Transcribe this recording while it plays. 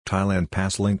Thailand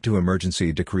Pass linked to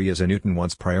emergency decree as Anutin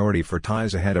wants priority for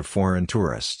Thais ahead of foreign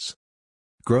tourists.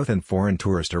 Growth in foreign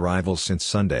tourist arrivals since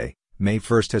Sunday, May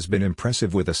 1 has been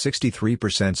impressive, with a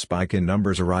 63% spike in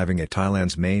numbers arriving at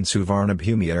Thailand's main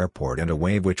Suvarnabhumi airport and a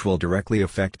wave which will directly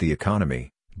affect the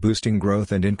economy, boosting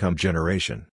growth and income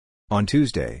generation. On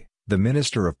Tuesday, the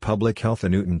Minister of Public Health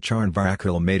Anutin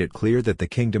Charnvirakul made it clear that the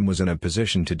kingdom was in a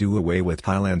position to do away with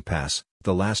Thailand Pass,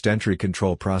 the last entry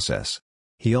control process.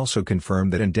 He also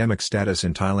confirmed that endemic status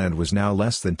in Thailand was now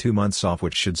less than 2 months off,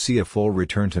 which should see a full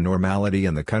return to normality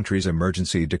and the country's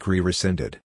emergency decree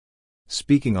rescinded.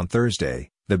 Speaking on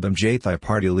Thursday, the BMJ Thai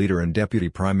party leader and deputy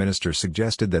prime minister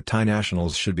suggested that Thai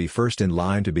nationals should be first in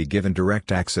line to be given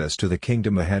direct access to the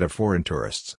kingdom ahead of foreign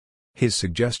tourists. His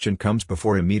suggestion comes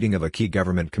before a meeting of a key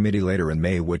government committee later in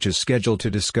May, which is scheduled to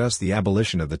discuss the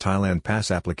abolition of the Thailand Pass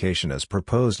application as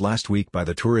proposed last week by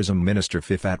the Tourism Minister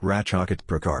Phiphat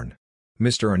Ratchakitprakarn.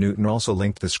 Mr. Anutin also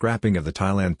linked the scrapping of the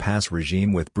Thailand Pass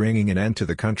regime with bringing an end to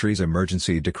the country's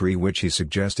emergency decree, which he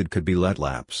suggested could be let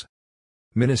lapse.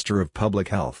 Minister of Public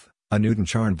Health, Anutin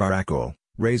Charnvirakul,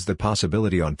 raised the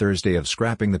possibility on Thursday of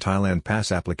scrapping the Thailand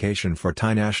Pass application for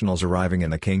Thai nationals arriving in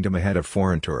the kingdom ahead of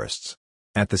foreign tourists.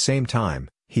 At the same time,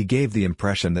 he gave the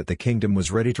impression that the kingdom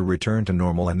was ready to return to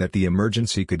normal and that the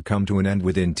emergency could come to an end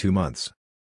within 2 months.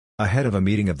 Ahead of a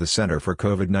meeting of the Center for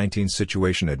COVID-19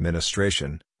 Situation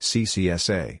Administration,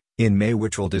 CCSA, in May,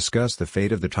 which will discuss the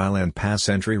fate of the Thailand Pass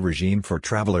entry regime for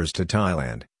travelers to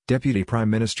Thailand, Deputy Prime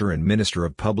Minister and Minister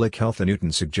of Public Health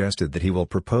Anutin suggested that he will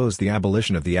propose the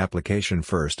abolition of the application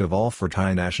first of all for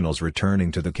Thai nationals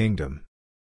returning to the kingdom.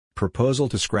 Proposal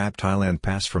to scrap Thailand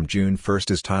Pass from June 1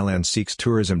 as Thailand seeks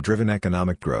tourism-driven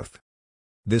economic growth.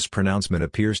 This pronouncement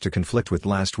appears to conflict with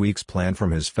last week's plan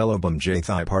from his fellow BMJ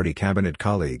Thai party cabinet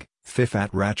colleague,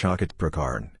 Phiphat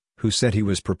Ratchakitprakarn, who said he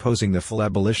was proposing the full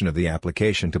abolition of the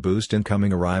application to boost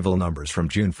incoming arrival numbers from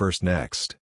June 1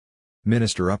 next.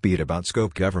 Minister upbeat about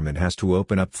scope: government has to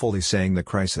open up fully, saying the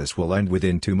crisis will end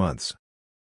within 2 months.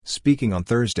 Speaking on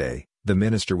Thursday, the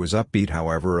minister was upbeat,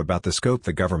 however, about the scope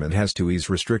the government has to ease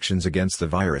restrictions against the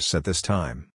virus at this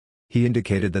time. He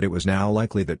indicated that it was now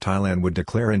likely that Thailand would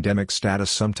declare endemic status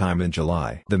sometime in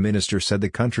July. The minister said the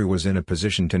country was in a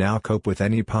position to now cope with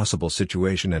any possible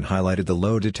situation and highlighted the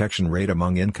low detection rate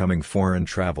among incoming foreign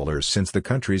travelers since the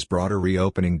country's broader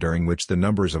reopening, during which the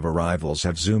numbers of arrivals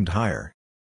have zoomed higher.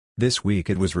 This week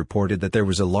it was reported that there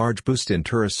was a large boost in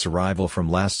tourists' arrival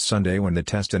from last Sunday, when the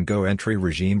test-and-go entry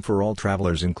regime for all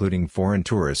travelers including foreign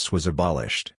tourists was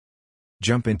abolished.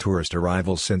 Jump in tourist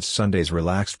arrivals since Sunday's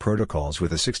relaxed protocols,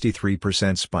 with a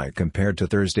 63% spike compared to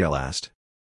Thursday last.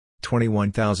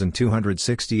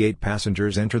 21,268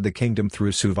 passengers entered the kingdom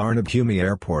through Suvarnabhumi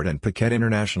Airport and Phuket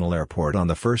International Airport on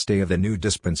the first day of the new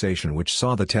dispensation, which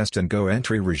saw the test-and-go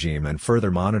entry regime and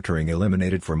further monitoring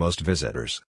eliminated for most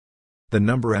visitors. The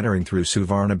number entering through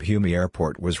Suvarnabhumi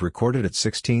Airport was recorded at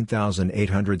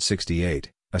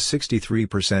 16,868, a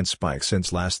 63% spike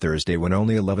since last Thursday, when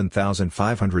only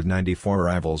 11,594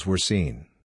 arrivals were seen.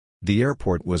 The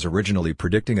airport was originally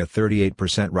predicting a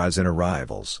 38% rise in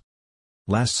arrivals.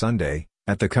 Last Sunday,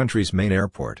 at the country's main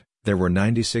airport, there were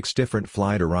 96 different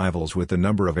flight arrivals, with the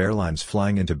number of airlines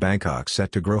flying into Bangkok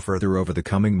set to grow further over the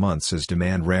coming months as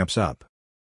demand ramps up.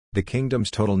 The kingdom's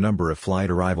total number of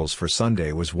flight arrivals for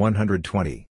Sunday was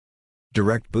 120.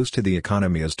 Direct boost to the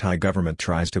economy as Thai government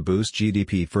tries to boost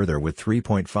GDP further, with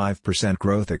 3.5%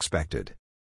 growth expected.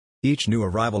 Each new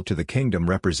arrival to the kingdom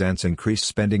represents increased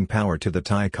spending power to the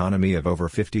Thai economy of over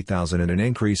 50,000 and an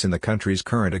increase in the country's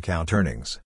current account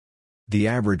earnings. The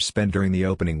average spend during the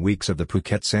opening weeks of the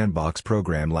Phuket Sandbox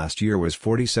program last year was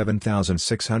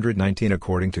 47,619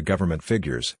 according to government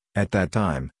figures, at that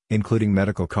time, including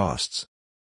medical costs.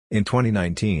 In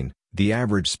 2019, the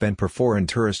average spend per foreign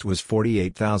tourist was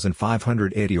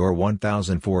 48,580 or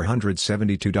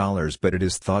 $1,472, but it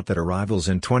is thought that arrivals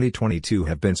in 2022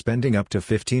 have been spending up to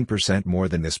 15% more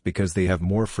than this because they have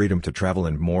more freedom to travel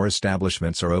and more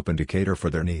establishments are open to cater for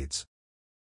their needs.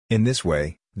 In this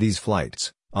way, these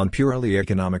flights, on purely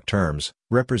economic terms,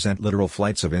 represent literal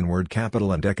flights of inward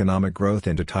capital and economic growth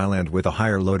into Thailand, with a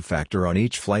higher load factor on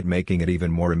each flight, making it even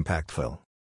more impactful.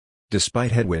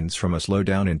 Despite headwinds from a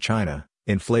slowdown in China,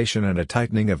 inflation and a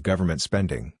tightening of government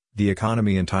spending, the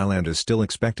economy in Thailand is still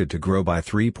expected to grow by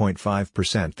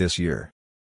 3.5% this year.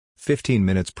 15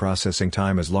 minutes processing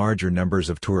time as larger numbers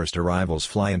of tourist arrivals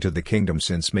fly into the kingdom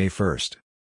since May 1.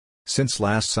 Since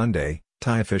last Sunday,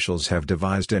 Thai officials have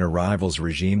devised an arrivals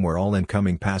regime where all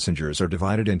incoming passengers are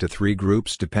divided into 3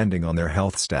 groups depending on their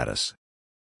health status.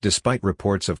 Despite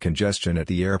reports of congestion at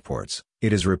the airports,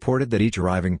 it is reported that each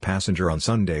arriving passenger on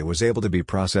Sunday was able to be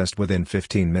processed within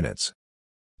 15 minutes.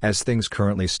 As things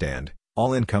currently stand,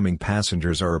 all incoming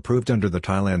passengers are approved under the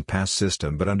Thailand Pass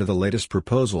system, but under the latest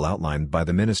proposal outlined by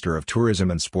the Minister of Tourism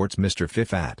and Sports Mr.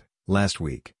 Phiphat, last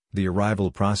week, the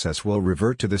arrival process will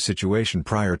revert to the situation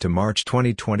prior to March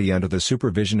 2020 under the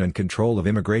supervision and control of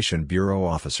Immigration Bureau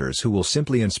officers who will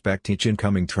simply inspect each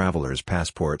incoming traveler's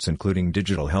passports, including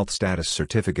digital health status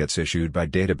certificates issued by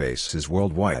databases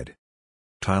worldwide.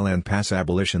 Thailand Pass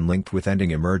abolition linked with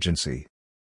ending emergency.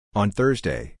 On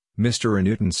Thursday, Mr.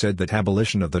 Anutin said that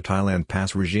abolition of the Thailand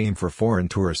Pass regime for foreign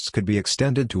tourists could be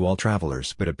extended to all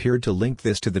travelers, but appeared to link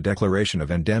this to the declaration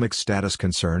of endemic status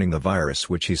concerning the virus,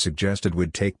 which he suggested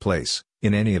would take place,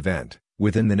 in any event,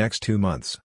 within the next 2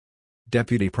 months.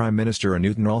 Deputy Prime Minister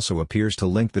Anutin also appears to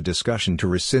link the discussion to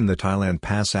rescind the Thailand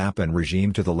Pass app and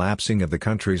regime to the lapsing of the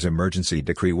country's emergency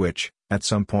decree which, at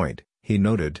some point, he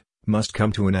noted, must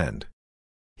come to an end.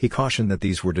 He cautioned that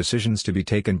these were decisions to be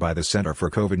taken by the Center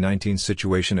for COVID-19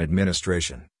 Situation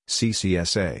Administration,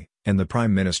 CCSA, and the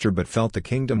Prime Minister, but felt the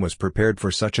kingdom was prepared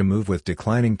for such a move with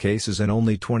declining cases and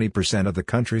only 20% of the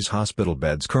country's hospital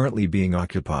beds currently being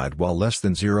occupied, while less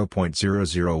than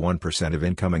 0.001% of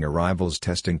incoming arrivals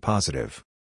testing positive.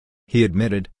 He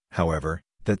admitted, however,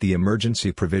 that the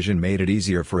emergency provision made it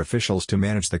easier for officials to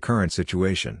manage the current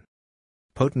situation.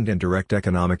 Potent and direct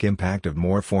economic impact of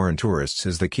more foreign tourists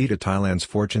is the key to Thailand's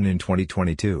fortune in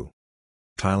 2022.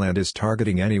 Thailand is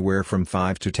targeting anywhere from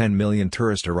 5 to 10 million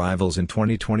tourist arrivals in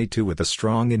 2022, with a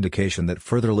strong indication that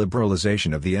further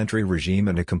liberalization of the entry regime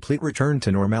and a complete return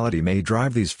to normality may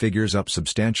drive these figures up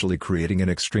substantially, creating an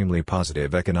extremely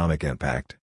positive economic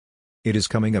impact. It is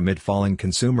coming amid falling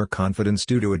consumer confidence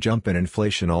due to a jump in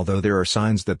inflation, although there are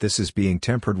signs that this is being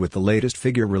tempered, with the latest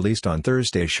figure released on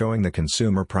Thursday showing the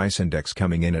Consumer Price Index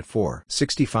coming in at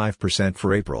 4.65%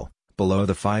 for April, below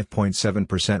the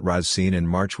 5.7% rise seen in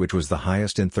March, which was the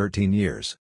highest in 13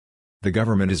 years. The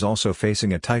government is also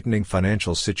facing a tightening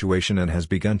financial situation and has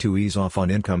begun to ease off on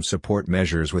income support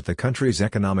measures, with the country's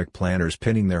economic planners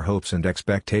pinning their hopes and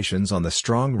expectations on the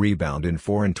strong rebound in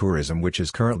foreign tourism which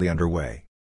is currently underway.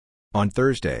 On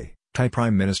Thursday, Thai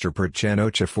Prime Minister Prayut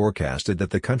Chan-o-cha forecasted that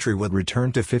the country would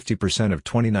return to 50% of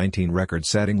 2019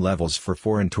 record-setting levels for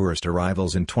foreign tourist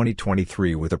arrivals in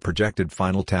 2023, with a projected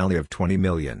final tally of 20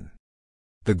 million.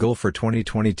 The goal for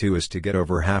 2022 is to get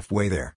over halfway there.